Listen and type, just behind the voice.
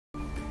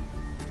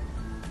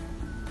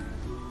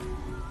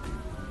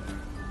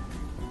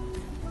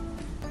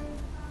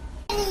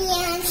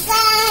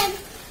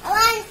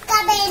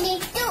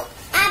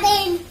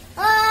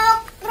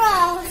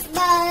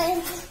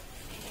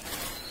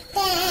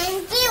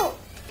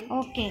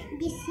Okay.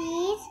 This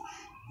is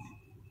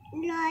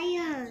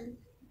lion.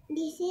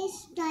 This is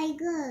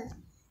tiger.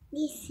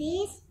 This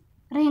is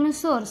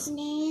Rhinoceros.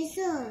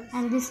 dinosaur.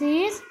 And this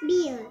is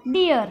Deer.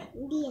 deer.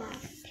 Deer.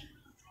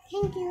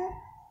 Thank you.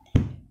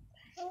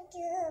 Thank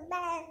you.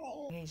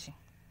 Bye.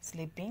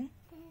 Sleeping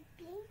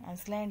and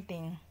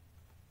slanting.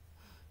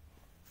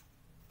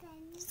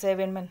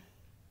 7 man.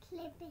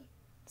 Sleeping.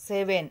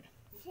 7.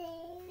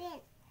 7.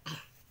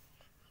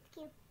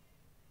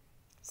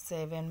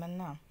 7 man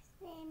ना.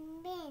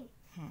 7.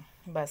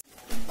 बस.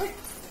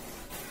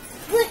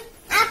 Good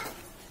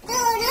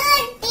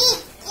afternoon,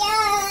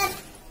 teacher.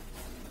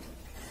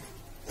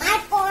 My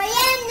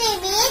poem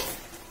name is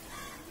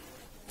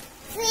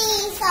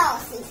Seesaw,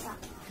 Seesaw.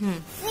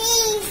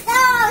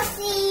 Seesaw,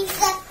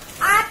 Seesaw,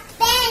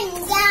 up and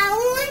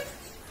down.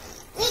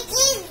 Which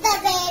is the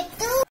way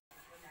to?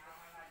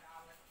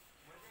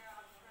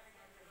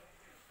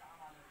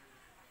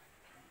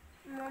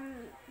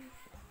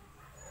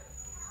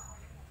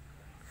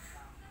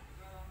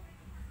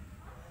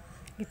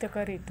 इथं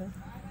कर इथं.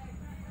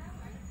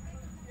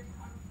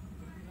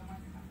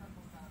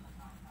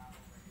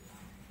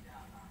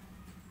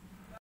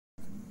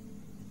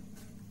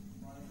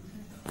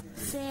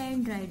 Say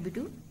and write,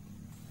 Bitu.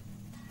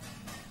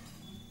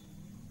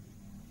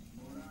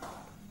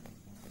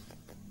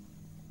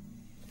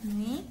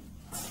 Me.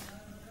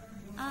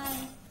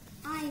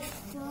 I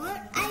for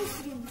ice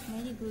cream.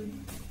 Very good.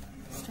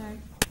 Start.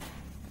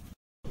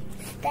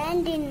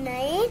 Stand in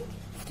 9,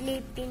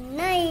 sleep in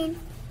 9.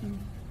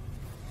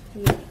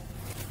 Here.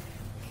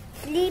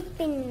 Sleep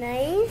in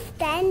 9,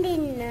 stand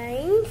in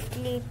 9,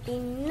 sleep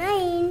in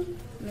 9.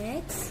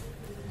 Next.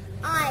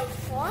 I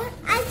for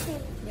ice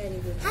cream. Very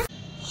good.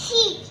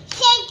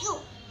 Thank you.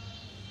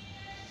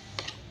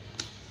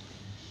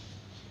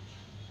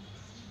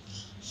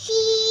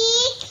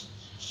 Sheep.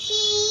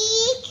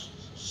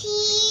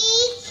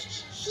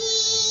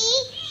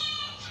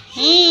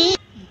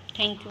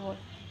 Thank you.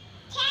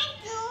 Thank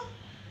you.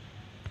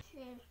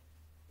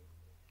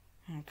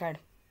 काढ.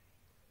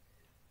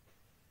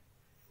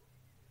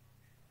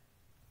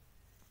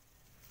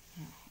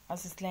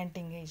 असं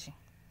स्लॅन्टिंग घ्यायची.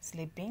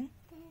 Sleeping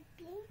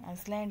and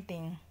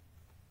slanting.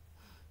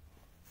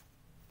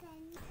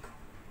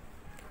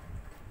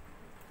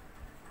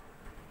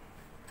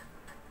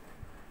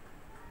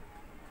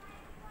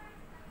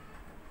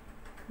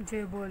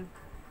 जे बोल.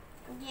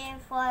 J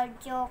for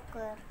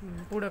joker.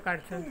 पुढं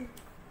काढचं.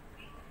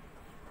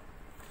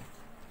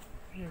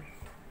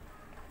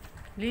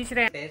 Leash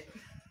रे.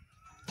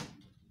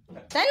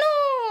 तनु.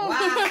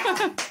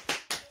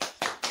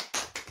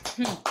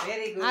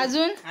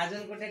 अजून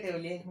कुठे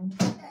ठेवली?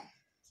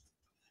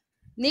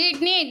 NEET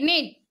NEET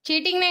NEET.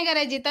 Cheating नाही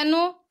करायची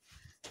तनु.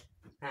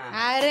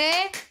 अरे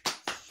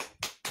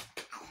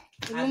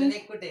अजून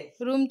एक कुठे?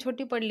 रूम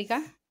छोटी पडली का?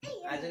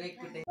 अजून एक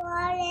कुठे?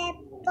 For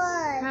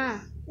apple. हाँ.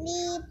 B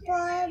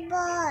for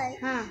ball.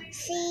 हाँ.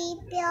 C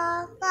for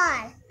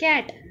car.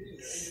 Cat.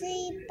 C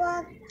for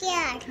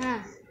cat. हाँ.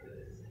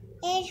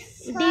 H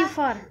for D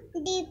for.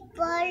 D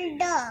for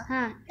dog.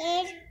 हाँ.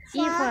 H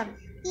E for.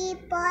 E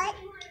for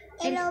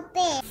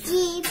aeroplane. G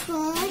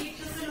for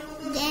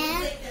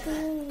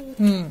jackfruit.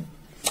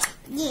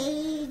 J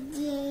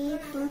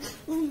for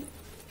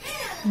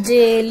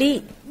Jelly.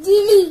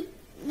 jelly.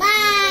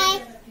 Bye.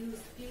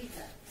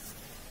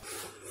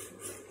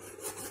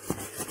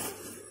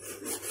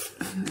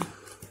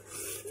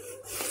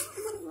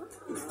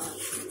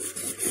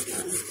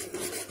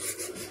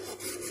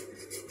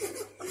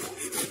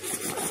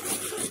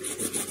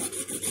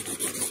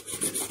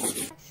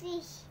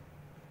 Fish.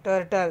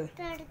 Turtle.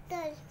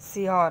 Turtle.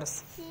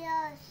 Seahorse.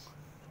 Seals.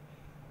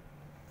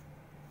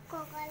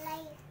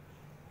 Crocodile.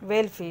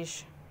 Whalefish.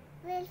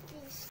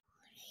 Whalefish.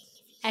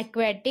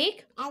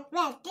 Aquatic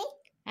Aquatic.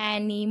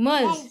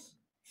 animals.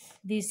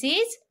 This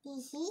is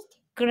This is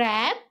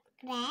crab,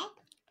 crab.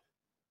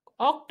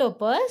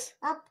 octopus,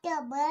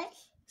 Octopus.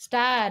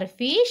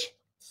 starfish,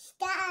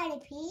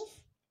 Starfish.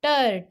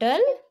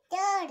 turtle,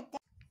 Turtle.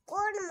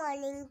 Good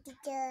morning,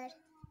 teacher.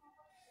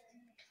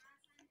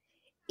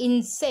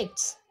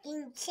 insects,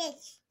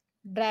 Insects.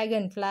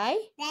 dragonfly,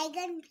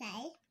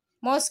 Dragonfly.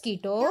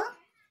 mosquito,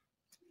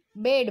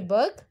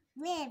 bedbug,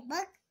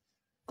 Bedbug.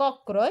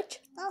 cockroach,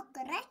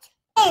 Cockroach.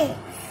 A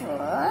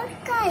for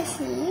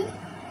Kashi.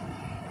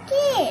 K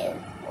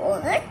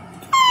for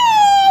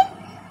cat.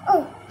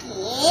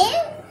 Okay.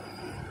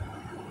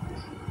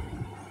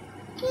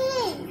 K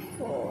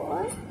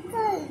for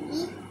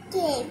Kashi. K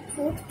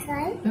for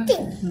kite.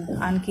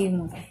 आणखी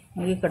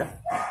इकडं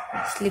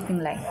sleeping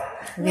line.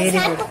 Very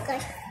good.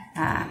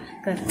 हा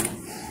कर.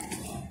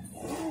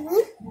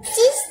 Which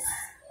is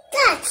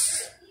touch?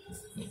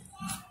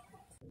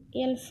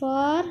 L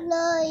for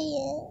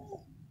Lion.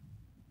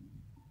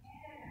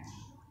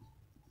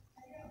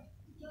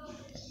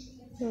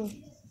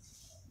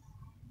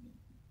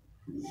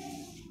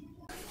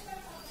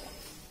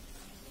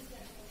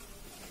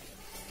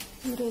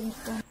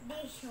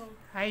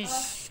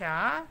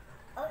 Aisha,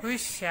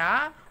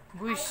 Usha,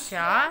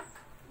 Busha,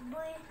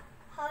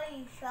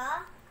 Haisha,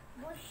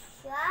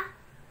 Busha,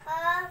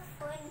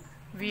 Hafun,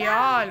 We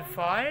all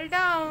fall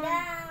down.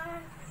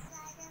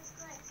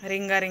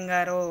 Ringa ringa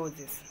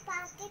roses.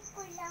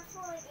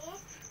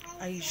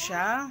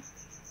 Aisha,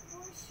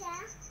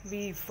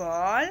 we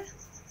fall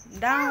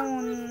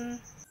down.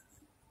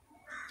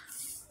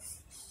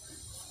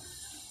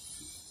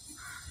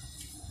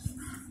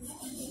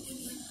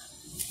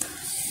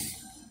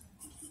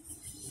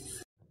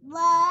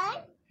 One,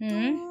 Hmm.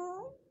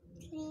 2,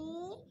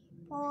 3,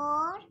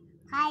 4,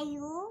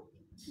 5,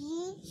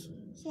 6,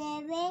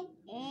 7,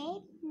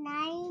 8,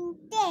 9,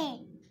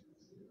 10.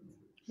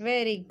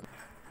 Very good.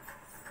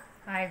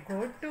 I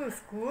go to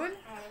school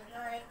I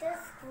go to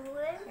school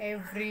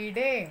every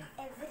day.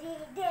 every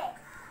day.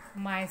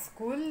 My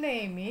school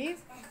name is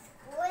The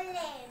school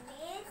name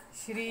is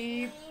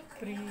Shree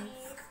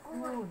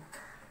Pre-School.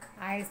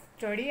 I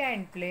study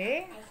and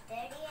play I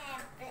study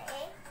and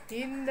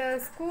play. in the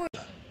school.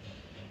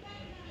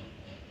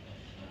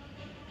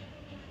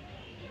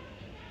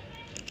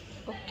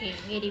 Okay,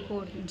 very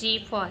good.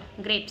 G for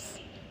grapes.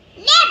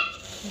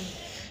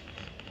 Left.